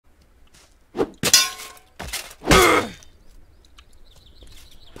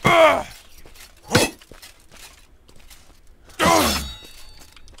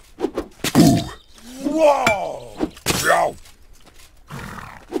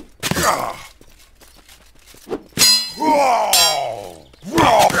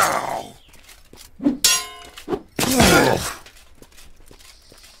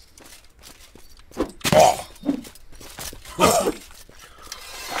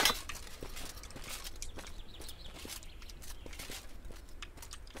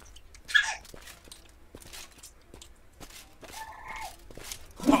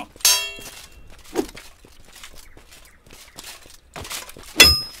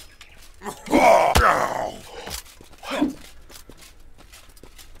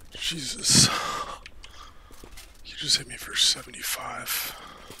Jesus. You just hit me for 75.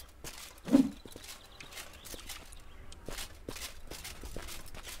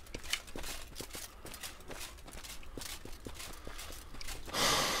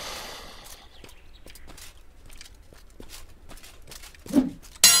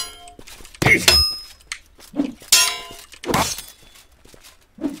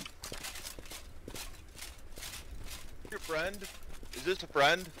 Your friend? Is this a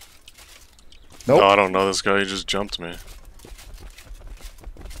friend? Nope. No, I don't know this guy, he just jumped me.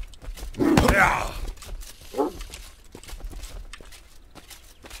 What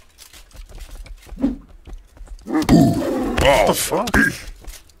the fuck?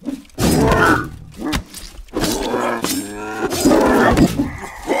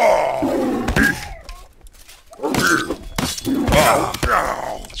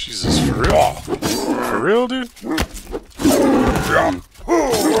 Jesus, for real? For real, dude?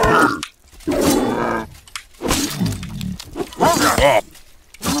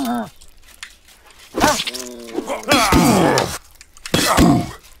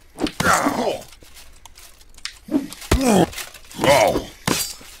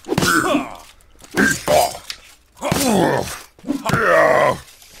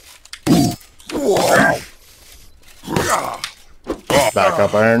 Back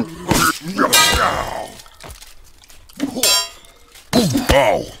up, Iron.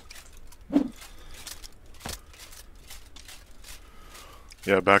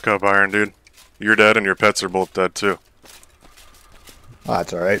 Yeah, back up, Iron, dude. You're dead and your pets are both dead, too. Oh,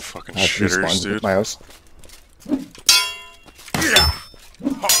 that's alright. Fucking I have to shitters, respawn dude. at my house.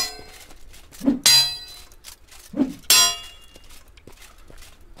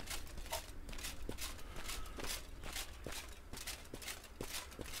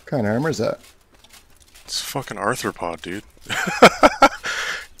 What kind of armor is that? It's fucking arthropod, dude.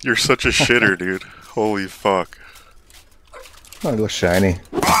 You're such a shitter, dude. Holy fuck. Oh, it looks shiny.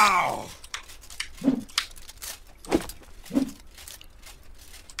 Wow!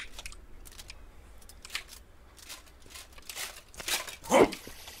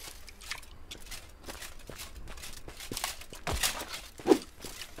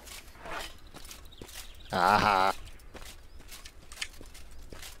 Aha.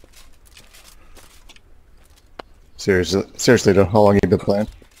 Seriously though, how long have you been playing?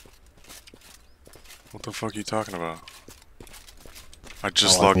 What the fuck are you talking about? I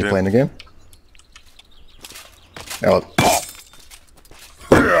just How long logged have you in. playing the game? Oh.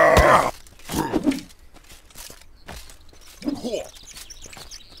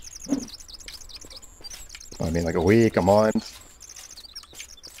 I mean, like a week, a month.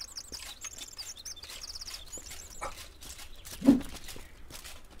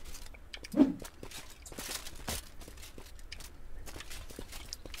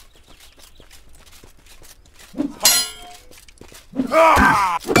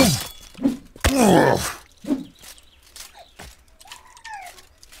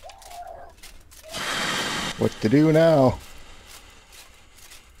 What to do now?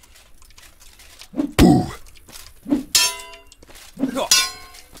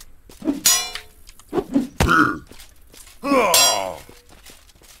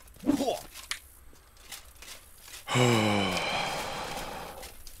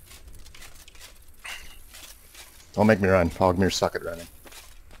 Don't make me run. Hogmere suck at running.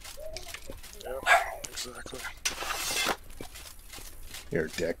 Yeah, exactly. You're a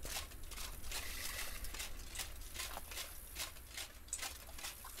dick.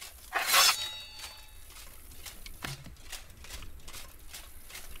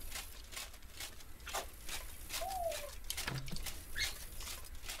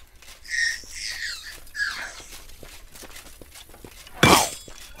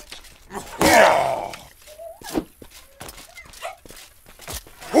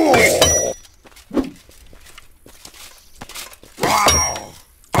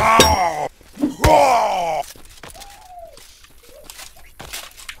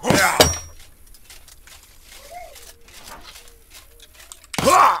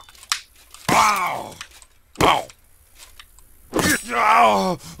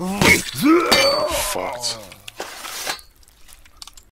 Fucked.